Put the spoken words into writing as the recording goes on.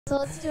So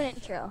let's do an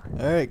intro.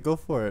 Alright, go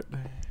for it.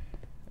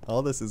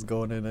 All this is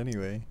going in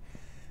anyway.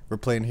 We're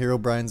playing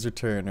Herobrine's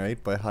Return,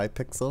 right? By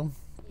Hypixel.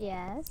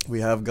 Yes.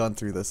 We have gone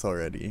through this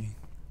already.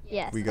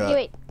 Yes. We Okay, got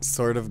wait.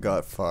 sort of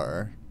got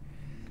far.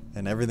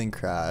 And everything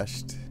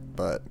crashed.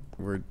 But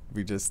we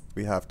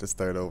have to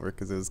start over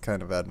because it was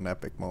kind of at an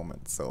epic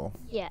moment, so.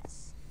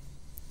 Yes.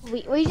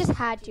 We just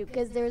had to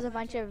because there was a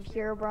bunch of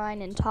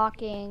Herobrine and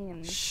talking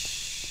and.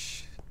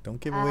 Shh. Don't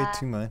give away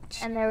too much.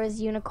 And there was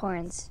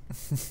unicorns.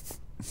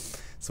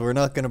 So we're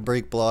not going to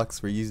break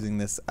blocks. We're using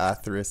this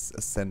Atheris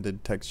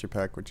Ascended texture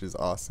pack, which is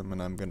awesome,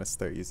 and I'm going to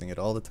start using it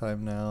all the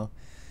time now.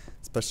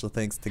 Special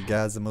thanks to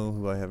Gazimo,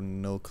 who I have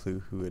no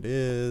clue who it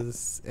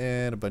is,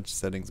 and a bunch of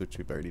settings, which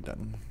we've already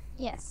done.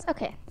 Yes.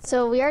 Okay.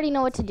 So we already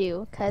know what to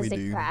do because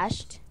it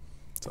crashed.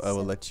 So I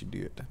will let you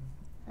do it.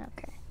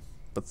 Okay.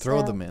 But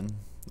throw them in.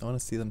 I want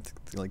to see them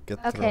like get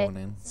thrown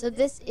in. So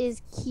this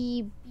is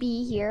key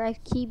B here. I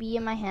have key B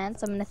in my hand,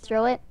 so I'm going to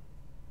throw it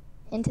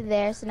into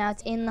there. So now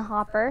it's in the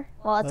hopper.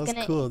 Well, it's that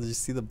was cool. Did you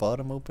see the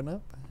bottom open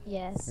up?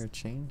 Yes. Or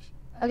change?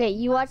 Okay,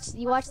 you watch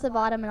the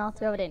bottom and I'll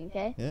throw it in,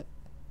 okay? Yeah.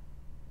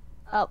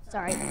 Oh,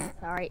 sorry.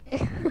 Sorry.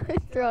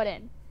 Throw it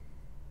in.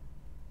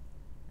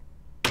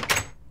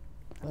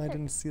 Oh, I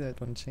didn't see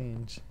that one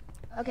change.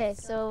 Okay,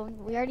 so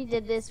we already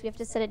did this. We have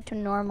to set it to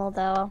normal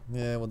though.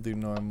 Yeah, we'll do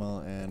normal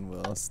and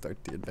we'll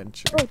start the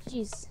adventure. Oh,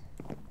 jeez.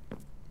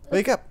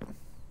 Wake up!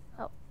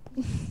 Oh.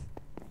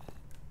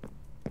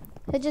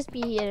 Could just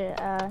be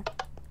What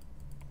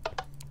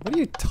are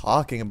you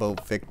talking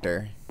about,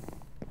 Victor?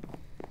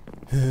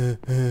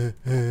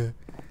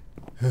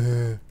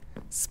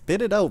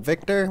 Spit it out,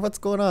 Victor. What's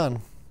going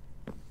on?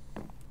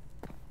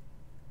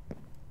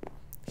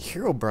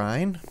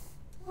 Herobrine?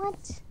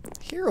 What?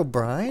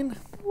 Herobrine?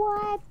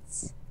 What?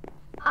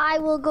 I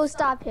will go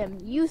stop him.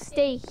 You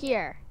stay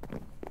here.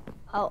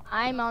 Oh,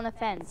 I'm on the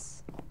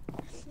fence.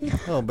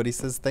 Oh, but he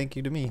says thank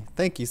you to me.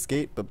 Thank you,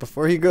 Skate. But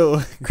before you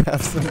go,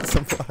 grab some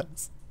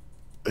supplies.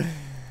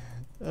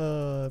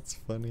 Oh, that's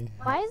funny.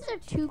 Why is there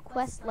two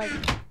quests like?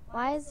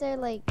 Why is there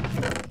like?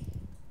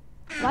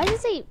 Why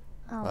does it?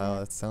 Oh, wow,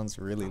 that sounds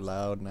really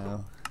loud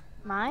now.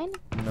 Mine?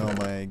 No,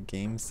 my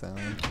game sound.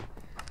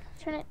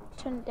 Turn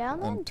it down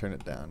then. Turn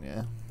it down,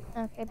 yeah.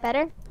 Okay,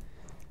 better.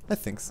 I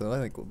think so. I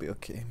think we'll be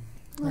okay.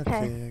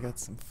 Okay. I got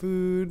some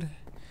food.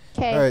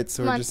 Okay. Alright,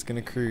 so we're just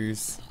gonna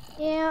cruise.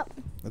 Yep.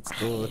 Let's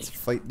go. Let's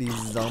fight these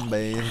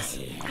zombies.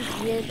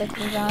 It's weird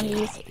looking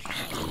zombies.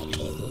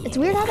 It's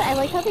weird how I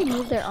like how they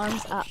move their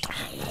arms up.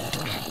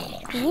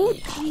 Ooh,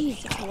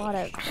 jeez, that's a lot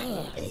of.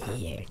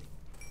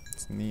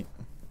 It's neat.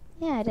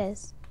 Yeah, it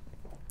is.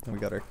 And we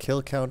got our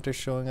kill counter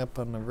showing up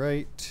on the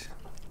right.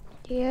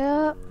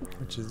 Yep.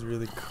 Which is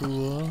really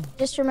cool.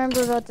 Just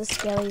remember about the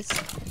skellies.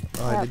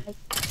 Oh,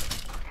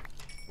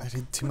 I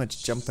did too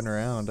much jumping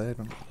around. I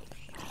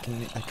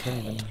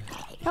can't even.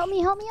 Help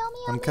me!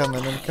 I'm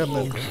coming.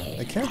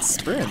 I can't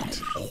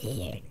sprint.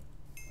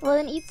 Well,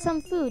 then eat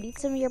some food. Eat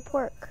some of your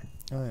pork.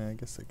 Oh yeah, I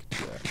guess I could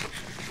do that.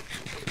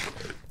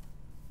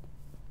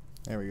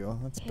 There we go.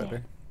 That's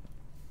better.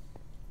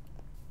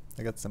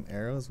 I got some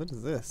arrows. What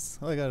is this?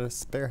 Oh, I got a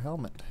spare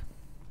helmet.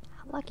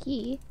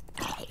 Lucky.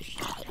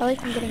 Probably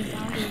from getting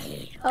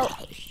zombies. Oh.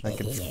 I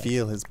can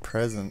feel his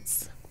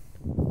presence.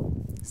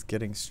 He's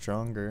getting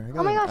stronger. I got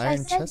Oh my gosh, an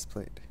iron chest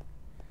plate.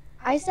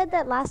 I said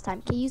that last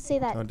time. Can you say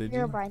that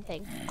Herobrine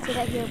thing? Say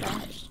that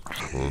Herobrine.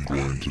 I'm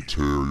going to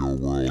tear your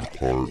world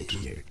apart.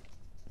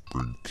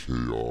 Bring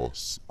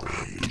chaos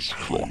and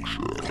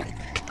destruction.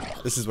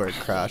 This is where it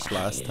crashed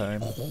last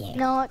time.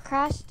 No, it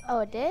crashed. Oh,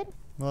 it did?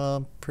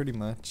 Well, pretty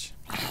much.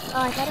 Oh,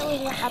 I thought it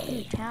was up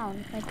in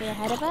town. Like they're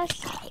ahead of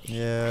us?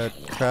 Yeah,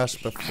 it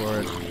crashed before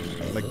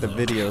it, like the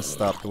video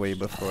stopped way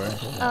before.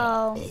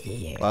 Oh.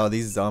 Wow,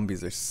 these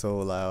zombies are so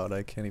loud.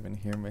 I can't even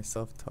hear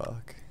myself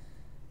talk.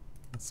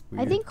 That's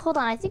weird. Hold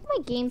on, I think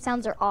my game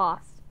sounds are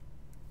off.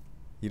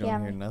 You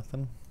don't hear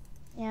nothing?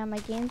 Yeah, my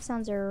game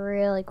sounds are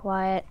really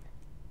quiet.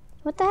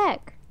 What the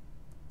heck?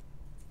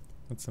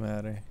 What's the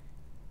matter?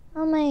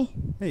 Oh my.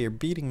 Hey, you're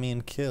beating me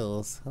in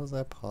kills. How's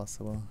that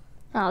possible?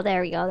 Oh,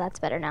 there we go. That's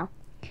better now.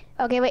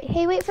 Okay, wait.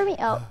 Hey, wait for me.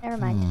 Oh, never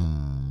mind.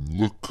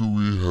 Look who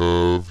we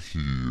have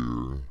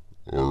here.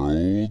 Our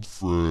old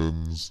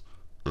friends,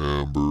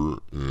 Amber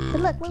and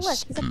But look,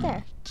 he's up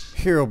there.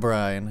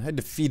 Herobrine, I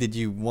defeated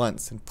you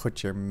once and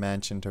put your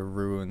mansion to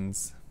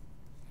ruins.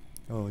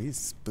 Oh, he's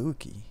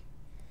spooky.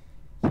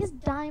 He has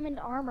diamond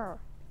armor.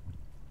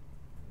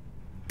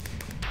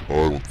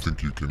 I don't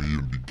think you can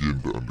even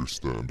begin to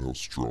understand how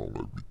strong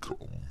I've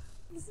become.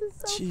 This is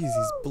so Jeez, cool.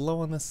 he's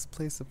blowing this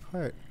place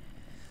apart.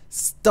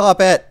 Stop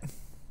it!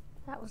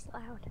 That was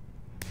loud.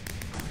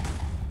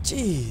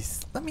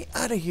 Jeez, let me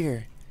out of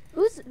here.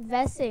 Who's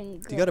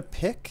vessing? You got a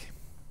pick?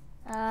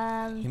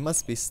 He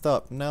must be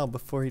stopped now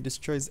before he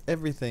destroys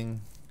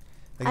everything.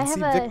 I can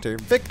see Victor.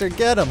 Victor,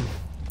 get him!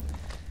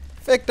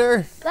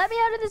 Victor! Let me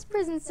out of this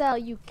prison cell,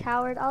 you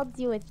coward. I'll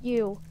deal with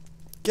you.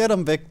 Get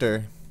him,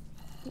 Victor.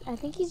 I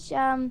think he's,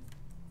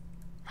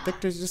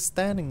 Victor's just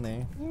standing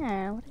there.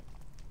 Yeah.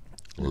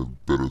 I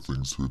have better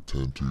things to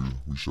attend to.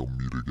 We shall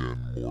meet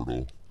again,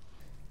 mortal.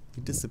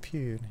 He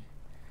disappeared.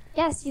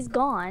 Yes, he's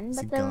gone. Is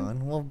But he then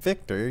gone? Well,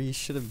 Victor, you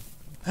should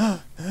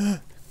have.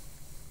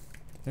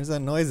 There's that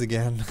noise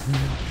again.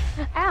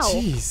 Ow!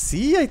 Jeez,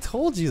 see, I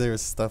told you there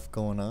was stuff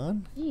going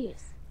on. Jeez.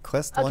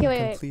 Quest Okay, 1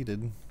 wait.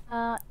 completed.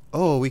 Uh.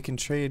 Oh, we can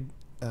trade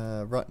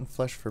rotten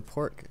flesh for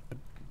pork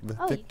with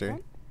Oh, you Victor. can?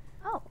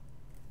 Oh.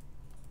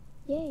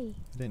 Yay.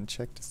 I didn't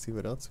check to see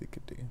what else we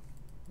could do.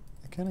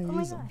 I kind of Oh my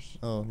use them. gosh.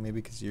 Oh,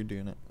 maybe because you're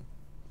doing it.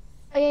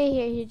 Oh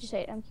yeah, here, just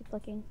wait. I'm keep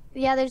looking.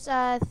 Yeah, there's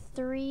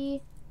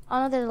 3.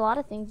 Oh no, there's a lot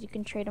of things you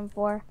can trade them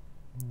for,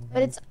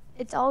 but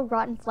it's all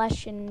rotten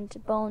flesh and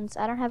bones.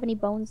 I don't have any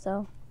bones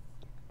though.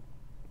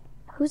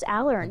 Who's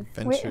Allern?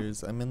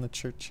 Adventures. I'm in the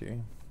church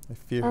here. I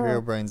fear Oh.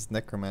 Herobrine's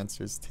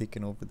necromancer's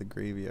taken over the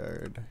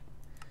graveyard.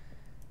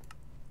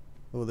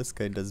 Oh, this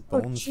guy does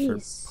Oh, bones for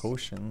jeez.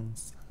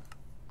 potions.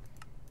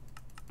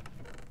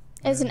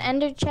 There's an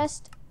ender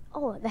chest.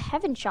 Oh, the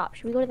heaven shop.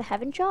 Should we go to the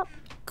heaven shop?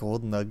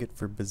 Gold nugget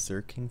for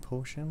berserking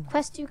potion.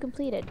 Quest 2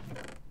 completed.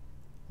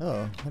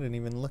 Oh, I didn't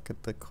even look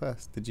at the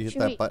quest. Did you hit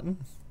Should that we- button?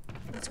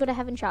 Let's go to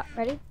heaven shop.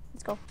 Ready?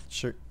 Let's go.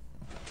 Sure.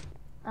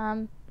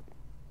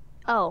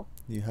 Oh.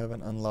 You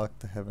haven't unlocked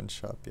the heaven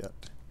shop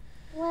yet.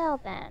 Well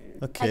then.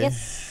 Okay. I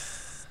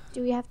guess.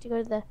 Do we have to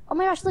go to the? Oh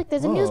my gosh! Look,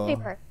 there's a Whoa.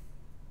 newspaper.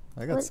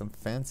 I got What? some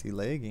fancy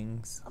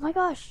leggings. Oh my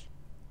gosh.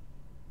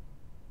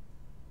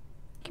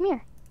 Come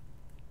here.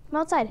 Come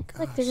outside.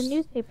 Look, there's a Gosh.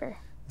 newspaper.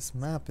 This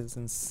map is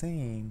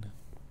insane.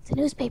 It's a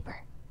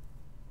newspaper.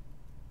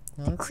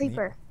 Oh, The that's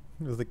creeper.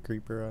 neat. With a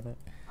creeper on it.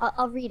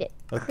 I'll read it.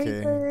 Okay.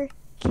 Creeper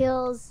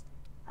kills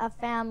a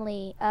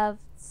family of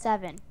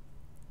 7.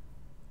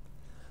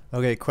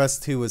 Okay,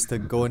 quest 2 was to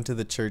go into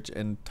the church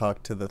and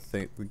talk to the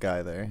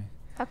guy there.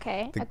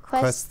 Okay. The A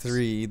quest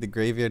 3, the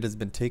graveyard has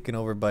been taken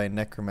over by a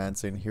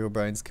necromancer in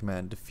Herobrine's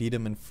command. Defeat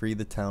him and free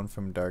the town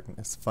from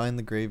darkness. Find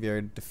the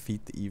graveyard,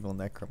 defeat the evil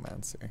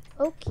necromancer.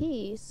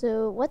 Okay,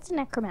 so what's a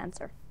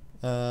necromancer?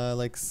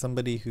 Like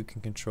somebody who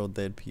can control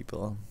dead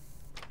people.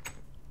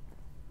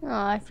 Oh,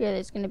 I fear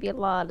there's gonna be a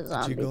lot of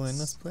zombies. Did you go in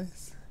this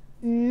place?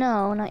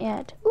 No, not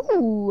yet.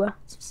 Ooh.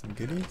 Some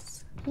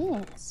goodies?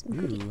 Yes. some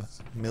Ooh,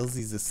 goodies.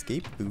 Millsy's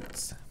escape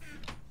boots.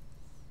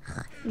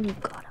 You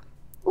got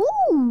 'em.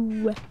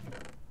 Ooh.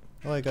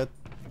 Oh, I got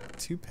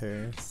 2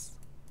 pairs.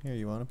 Here,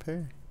 you want a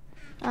pair?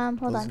 Hold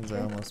Those on. ones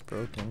are almost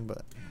broken,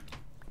 but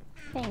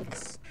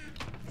Thanks.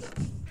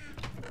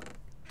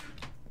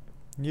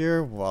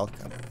 you're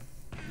welcome.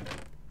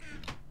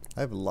 I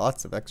have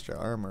lots of extra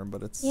armor,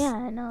 but it's... Yeah,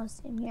 I know.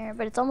 Same here,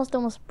 but it's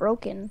almost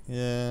broken.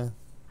 Yeah.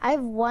 I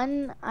have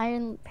one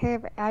pair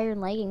of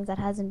iron leggings that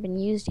hasn't been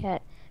used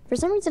yet. For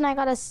some reason, I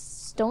got a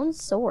stone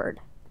sword.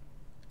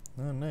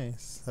 Oh,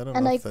 nice. I don't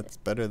And know I- if that's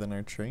better than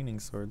our training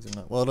swords or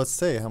not. Well, let's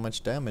say how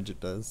much damage it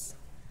does.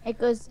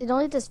 It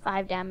only does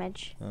 5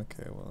 damage.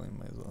 Okay, well, I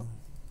might as well.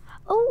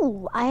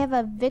 Oh, I have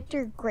a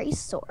Victor Grace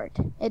sword.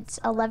 It's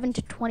 11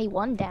 to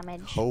 21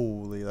 damage.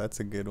 Holy, that's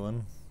a good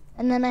one.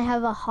 And then I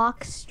have a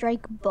Hawk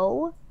Strike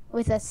bow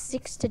with a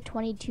 6 to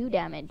 22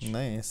 damage.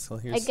 Nice. Well,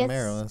 I here's some guess-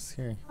 arrows.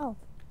 Here. Oh,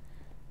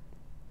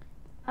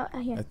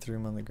 I here. threw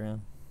them on the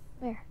ground.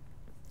 Where?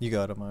 You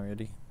got them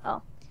already.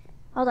 Hold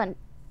on.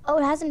 Oh,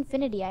 it has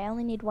infinity. I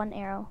only need 1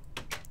 arrow.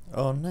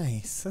 Oh,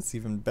 nice. That's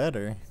even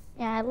better.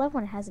 Yeah, I love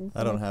when it has infinity.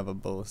 I don't have a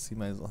bow, so you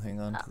might as well hang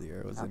on to the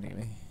arrows okay.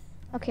 anyway.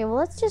 Okay, well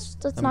let's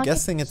I'm not.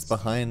 guessing it's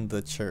behind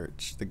the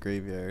church, the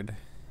graveyard.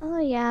 Oh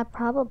yeah,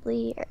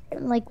 probably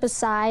like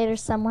beside or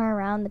somewhere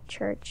around the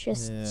church.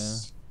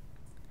 Just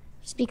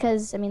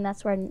because I mean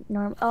that's where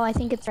norm. Oh, I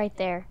think it's right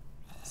there.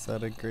 Is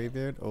that a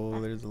graveyard? Oh,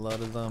 there's a lot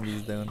of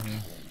zombies down here.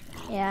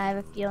 Yeah, I have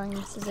a feeling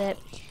this is it.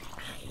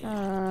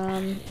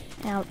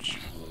 Ouch.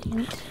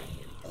 Didn't.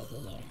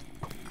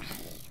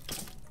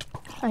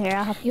 Oh, here,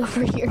 I'll help you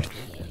over here.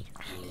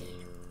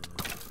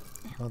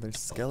 Oh, there's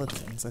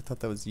skeletons. I thought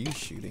that was you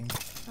shooting.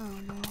 Oh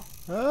no.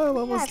 Oh, I'm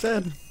almost Yeah.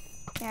 dead.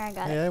 Here, I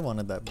got Hey, it. I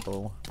wanted that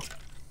bow.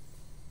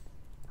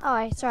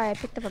 Oh, sorry, I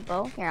picked up a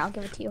bow. Here, I'll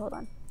give it to you. Hold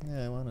on.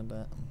 Yeah, I wanted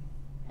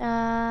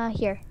that.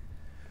 Here.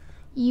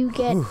 You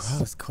get. Whew, that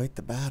was quite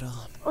the battle.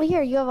 Oh,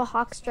 here, you have a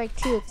Hawk Strike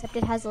too, except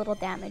it has a little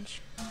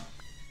damage.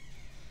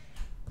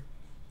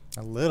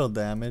 A little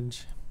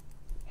damage.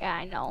 Yeah,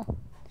 I know.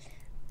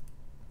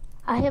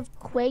 I have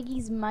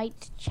Quaggy's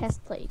Might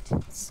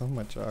chestplate. So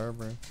much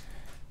armor.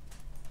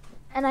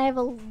 And I have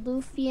a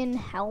Lufian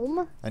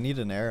helm. I need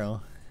an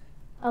arrow.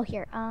 Oh,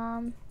 here.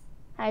 I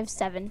have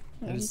 7.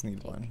 I Here, just you can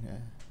need take. one, yeah.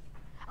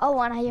 Oh,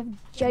 and I have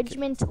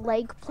Judgment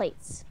leg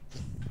plates.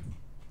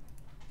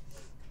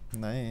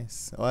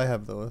 Nice. Oh, I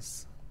have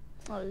those.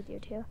 Oh, you do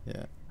too.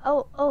 Yeah.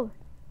 Oh.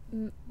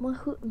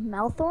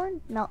 Malthorn?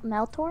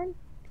 Malthorn?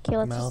 Okay,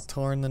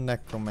 Maltorn the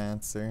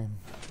Necromancer.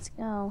 let's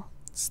go.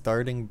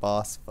 Starting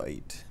boss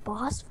fight.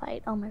 Boss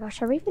fight. Oh my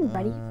gosh, are we even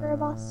ready for a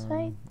boss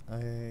fight?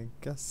 I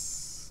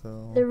guess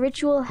so. The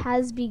ritual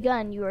has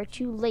begun. You are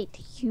too late,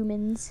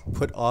 humans.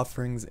 Put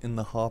offerings in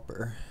the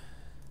hopper.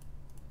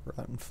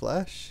 Rotten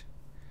flesh?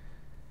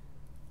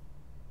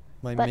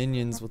 My But-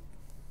 minions will...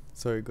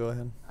 Sorry, go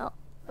ahead.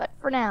 But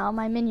for now,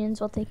 my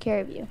minions will take care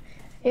of you.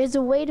 There's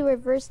a way to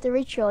reverse the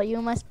ritual.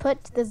 You must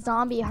put the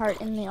zombie heart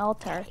in the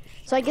altar.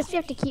 So I guess we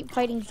have to keep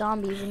fighting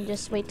zombies and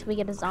just wait till we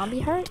get a zombie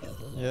heart?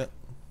 Yeah.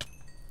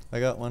 I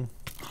got one.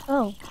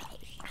 Oh.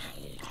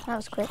 That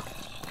was quick.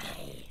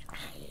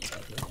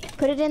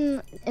 Put it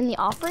in the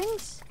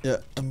offerings? Yeah,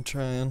 I'm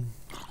trying.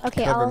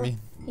 Okay, Cover me.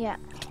 Yeah.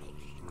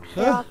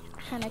 They're Ah. all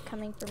kind of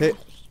coming for Okay. me.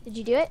 Did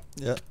you do it?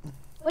 Yeah.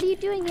 What are you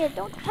doing here?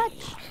 Don't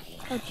touch.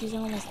 Oh, jeez,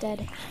 I'm almost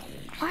dead.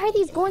 Why are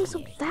these going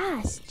so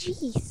fast?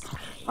 Jeez.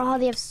 Oh,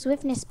 they have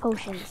swiftness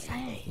potions.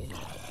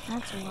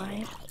 That's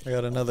why. I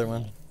got another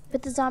one.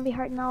 Put the zombie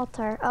heart in the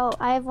altar. Oh,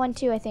 I have one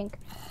too, I think.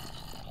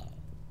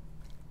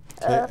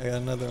 Okay, I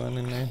got another one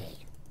in there.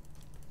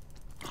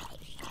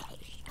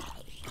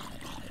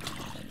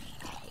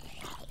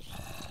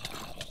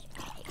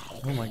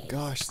 Oh my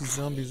gosh, these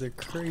zombies are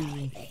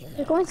crazy.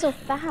 They're going so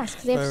fast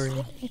because they have Sorry.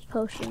 swiftness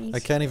potions. I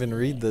can't even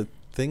read the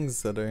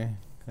things that are...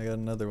 I got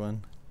another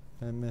one.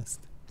 I missed.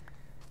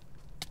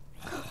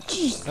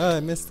 Jeez. Oh, I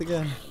missed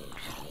again.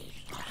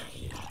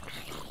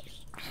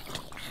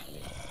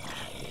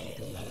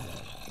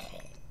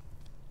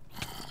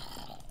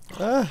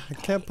 Ah, I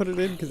can't put it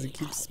in because it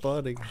keeps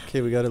spotting.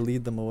 Okay, we gotta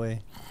lead them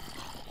away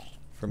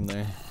from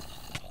there.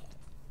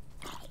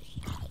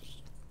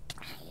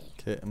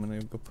 Okay, I'm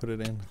gonna go put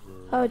it in.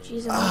 Oh,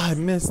 jeez. Ah, I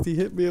missed. He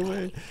hit me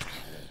away.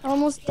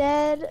 Almost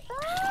dead.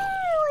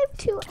 I only have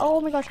two.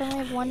 Oh my gosh, I only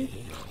have one.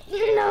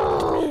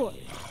 No!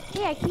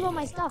 Yeah, I keep all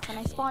my stuff and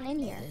I spawn in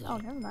here. Oh,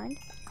 never mind.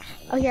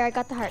 Oh, here, I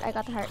got the heart. I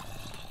got the heart.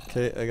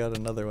 Okay, I got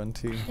another one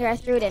too. Here, I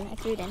threw it in. I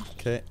threw it in.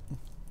 Okay.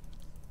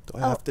 Do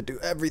I Oh. have to do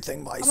everything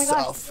Oh my gosh,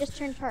 myself? it just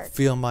turned heart.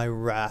 Feel my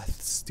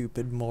wrath,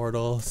 stupid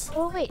mortals.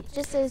 Oh, wait, it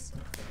just says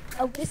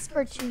a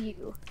whisper to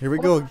you. Here we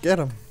Oh go. my gosh. Get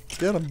him.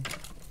 Get him.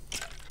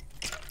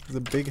 There's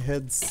a big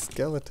head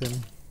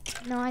skeleton.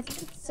 No, I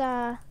think it's,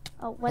 oh,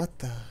 what? What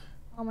the?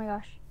 Oh my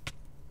gosh.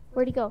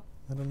 Where'd he go?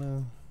 I don't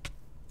know.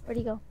 Where'd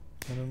he go?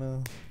 I don't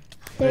know.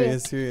 There he he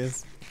is. Here he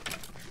is.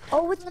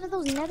 Oh, it's one of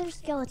those nether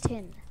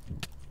skeleton.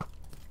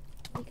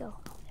 Where'd he go?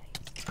 Oh, there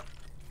he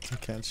is. I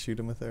can't shoot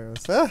him with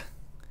arrows. Ah!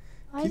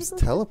 Why Keeps did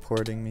he go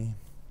teleporting me.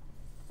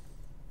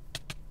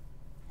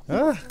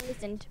 Ah!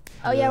 poisoned?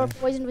 Oh, yeah, Yeah. we're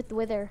poisoned with the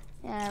wither.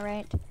 Yeah,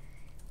 right.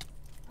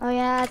 Oh,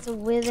 yeah, it's a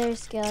wither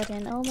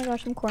skeleton. Oh my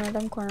gosh, I'm cornered,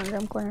 I'm cornered,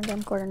 I'm cornered,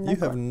 I'm cornered. You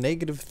have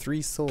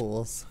 -3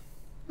 souls.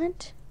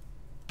 What?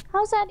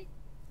 How's that?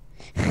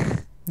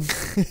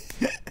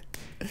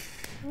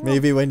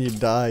 Maybe when you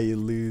die, you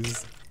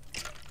lose.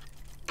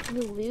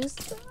 You lose?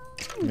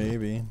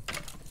 Maybe.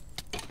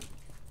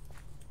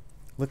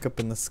 Look up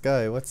in the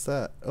sky. What's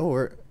that?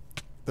 Oh,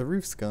 the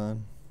roof's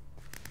gone.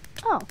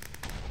 Oh.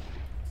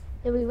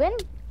 Did we win?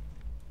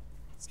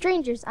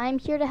 Strangers, I am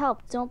here to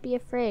help. Don't be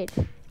afraid.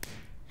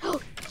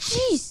 Oh,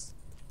 jeez!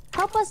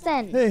 Help us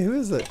then. Hey, who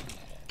is it?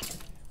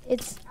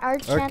 It's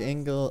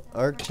Archangel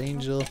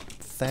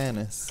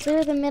Thanos.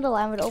 Clear the middle.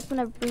 I would open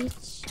a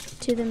breach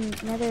to the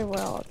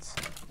netherworld.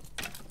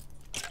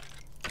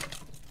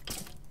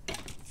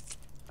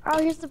 Oh,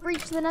 here's the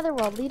breach to the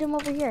netherworld. Lead him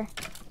over here.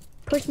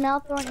 Push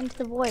Malthorn into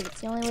the void.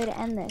 It's the only way to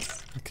end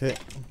this. Okay,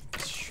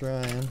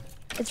 trying.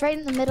 It's right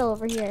in the middle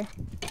over here.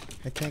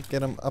 I can't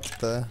get him up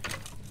the...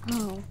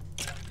 Oh.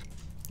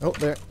 Oh,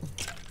 there.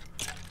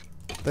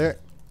 There.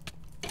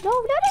 No, no,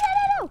 no, no,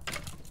 no, no!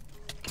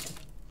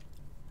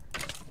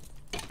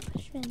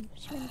 Push him in,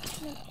 push him in, push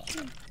him in, push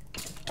him in.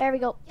 There we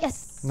go.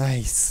 Yes.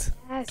 Nice.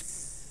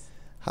 Yes.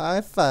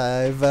 High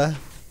five.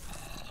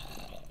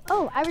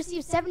 Oh, I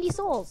received 70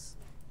 souls.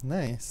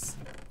 Nice.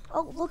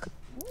 Oh, look.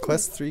 Ooh.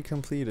 Quest 3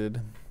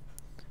 completed.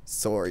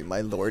 Sorry,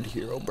 my Lord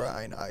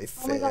Herobrine, I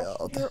Oh my gosh,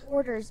 failed. your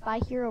orders by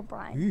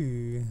Herobrine.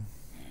 Ooh.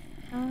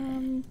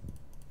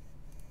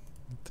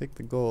 Take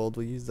the gold.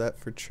 We'll use that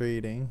for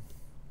trading.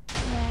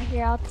 Yeah,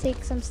 here, I'll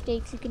take some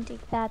steaks. You can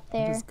take that What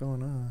there. is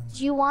going on?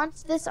 Do you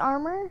want this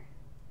armor?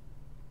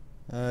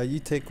 You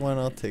take one,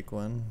 I'll take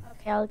one.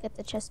 Okay, I'll get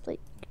the chest plate.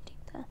 You can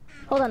take that.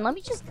 Hold on, let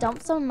me just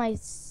dump some of my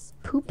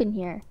poop in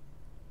here.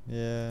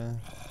 Yeah.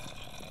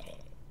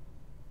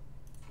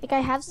 Like, I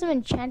have some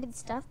enchanted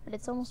stuff, but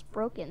it's almost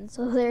broken,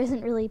 so there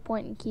isn't really a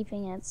point in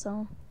keeping it,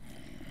 so...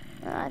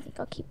 I think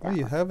I'll keep that Oh,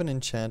 you one. have an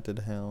enchanted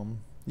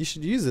helm. You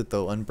should use it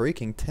though.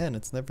 Unbreaking 10,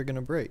 it's never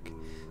gonna break.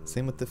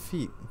 Same with the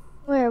feet.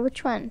 Where?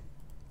 Which one?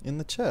 In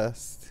the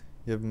chest.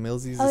 You have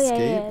Millsy's Oh, yeah, Escape.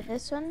 yeah,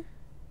 this one?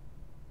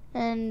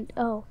 And,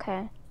 oh,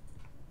 okay.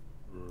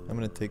 I'm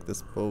gonna take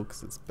this bow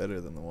because it's better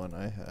than the one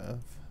I have.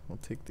 I'll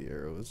take the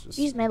arrows. Just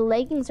Jeez, my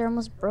leggings are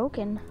almost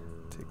broken.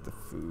 take the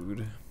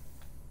food.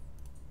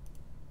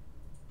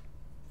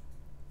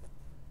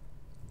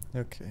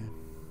 Okay.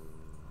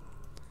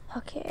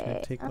 Okay. Can I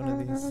take one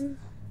of these?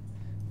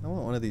 I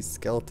want one of these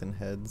skeleton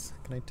heads.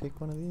 Can I take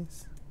one of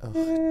these? Oh,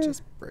 it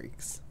just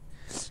breaks.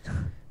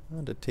 I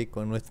want to take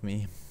one with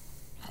me.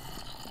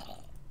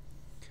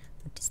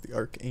 What does the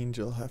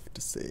Archangel have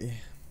to say?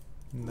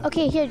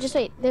 Okay, here, just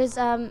wait. There's,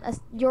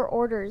 your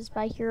orders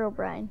by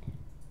Herobrine.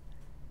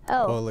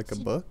 Oh, like a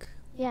book?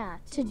 Yeah,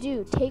 to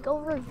do. Take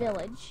over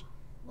village.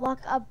 Lock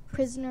up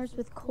prisoners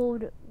with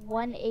code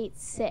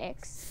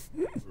 186.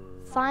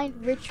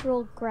 Find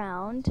ritual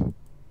ground.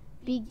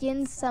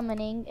 begin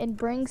summoning, and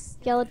bring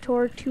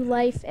Skeletor to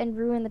life and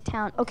ruin the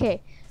town.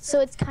 Okay, so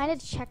it's kind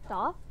of checked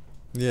off.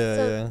 Yeah,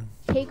 So,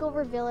 yeah. take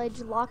over village,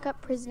 lock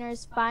up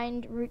prisoners,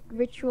 find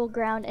ritual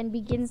ground, and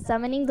begin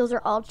summoning. Those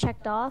are all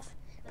checked off.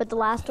 But the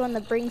last one,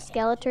 the bring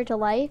Skeletor to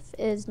life,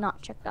 is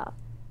not checked off.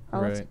 Oh,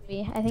 Right.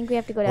 I think we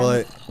have to go down.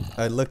 Well,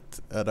 I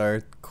looked at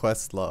our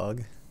quest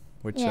log,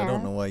 which I Yeah.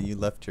 don't know why you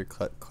left your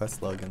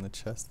quest log in the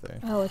chest there.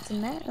 Oh, it's in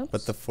there? Oops.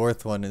 But the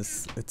fourth one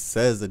is, it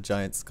says a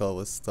giant skull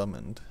was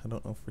summoned. I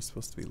don't know if we're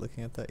supposed to be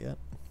looking at that yet.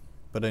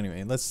 But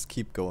anyway, let's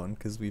keep going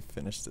because we've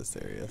finished this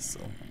area,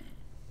 so.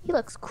 He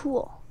looks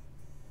cool.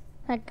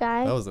 That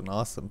guy. That was an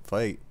awesome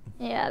fight.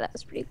 Yeah, that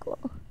was pretty cool.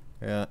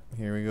 Yeah,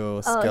 here we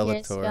go, Oh,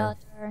 here's Skeletor.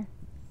 Skeletor.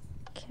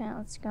 Okay,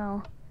 let's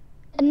go.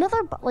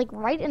 Another, like,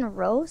 right in a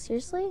row?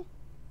 Seriously?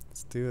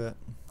 Let's do it.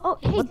 Oh,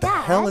 hey, What the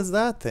Dad. hell is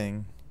that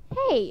thing?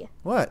 Hey,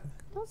 What?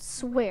 don't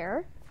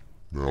swear.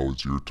 Now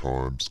is your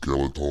time,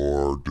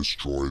 Skeletor.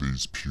 Destroy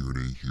these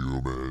puny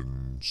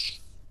humans.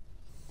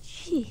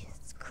 Jeez,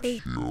 it's crazy.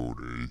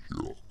 Puny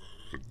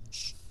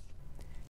humans.